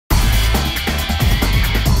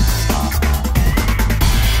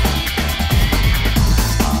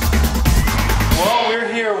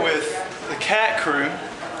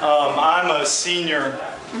a senior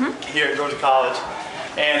here at Georgia College,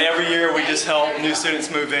 and every year we just help new students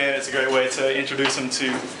move in. It's a great way to introduce them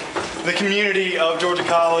to the community of Georgia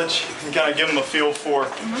College and kind of give them a feel for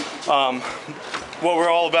what we're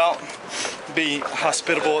all about. Be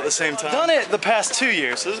hospitable at the same time. I've done it the past 2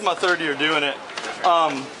 years, so this is my third year doing it.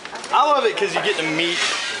 I love it because you get to meet,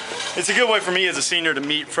 it's a good way for me as a senior to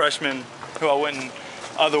meet freshmen who I wouldn't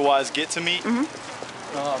otherwise get to meet. We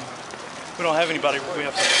don't have anybody, we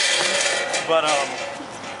have to, but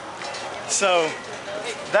so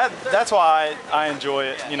that's why I enjoy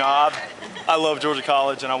it. You know, I love Georgia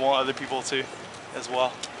College and I want other people to as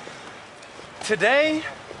well. Today,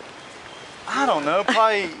 I don't know,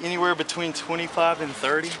 probably anywhere between 25 and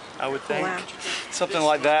 30, I would think. Wow. Something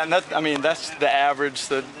like that. And I mean, that's the average.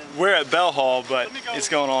 We're at Bell Hall, but it's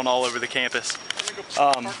going on all over the campus.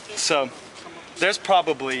 So there's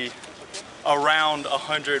probably around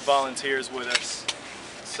 100 volunteers with us.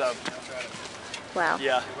 So, wow.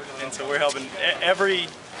 Yeah, and so we're helping every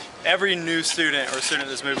new student or student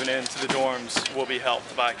that's moving into the dorms will be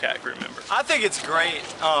helped by a Cat Crew member. I think it's great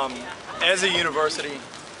as a university,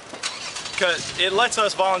 because it lets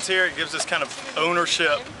us volunteer. It gives us kind of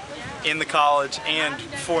ownership in the college, and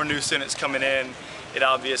for new students coming in, it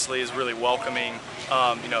obviously is really welcoming.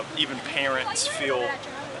 You know, even parents feel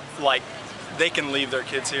like they can leave their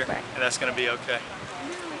kids here, and that's going to be okay.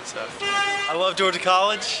 So, I love Georgia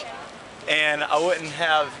College, and I wouldn't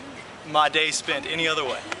have my day spent any other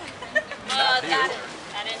way.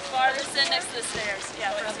 That is farthest in next to the stairs.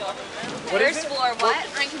 Yeah, let's go. First floor, what?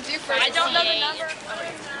 I can do first. I don't know the number.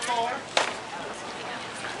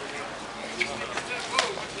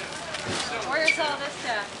 Where's all this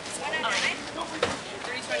stuff?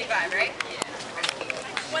 325, right? Yeah.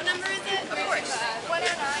 What number is it? Of course. 109.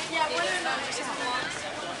 Yeah, 109.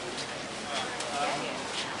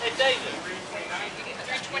 Hey, David.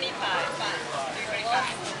 325. Fine.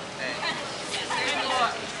 325.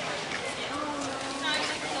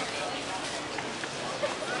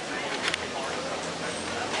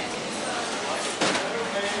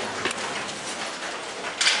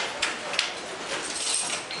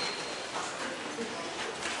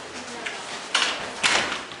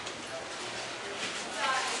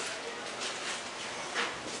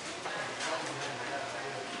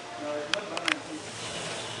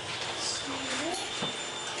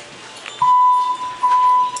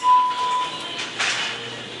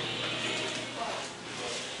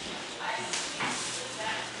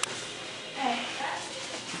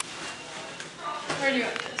 Where are you?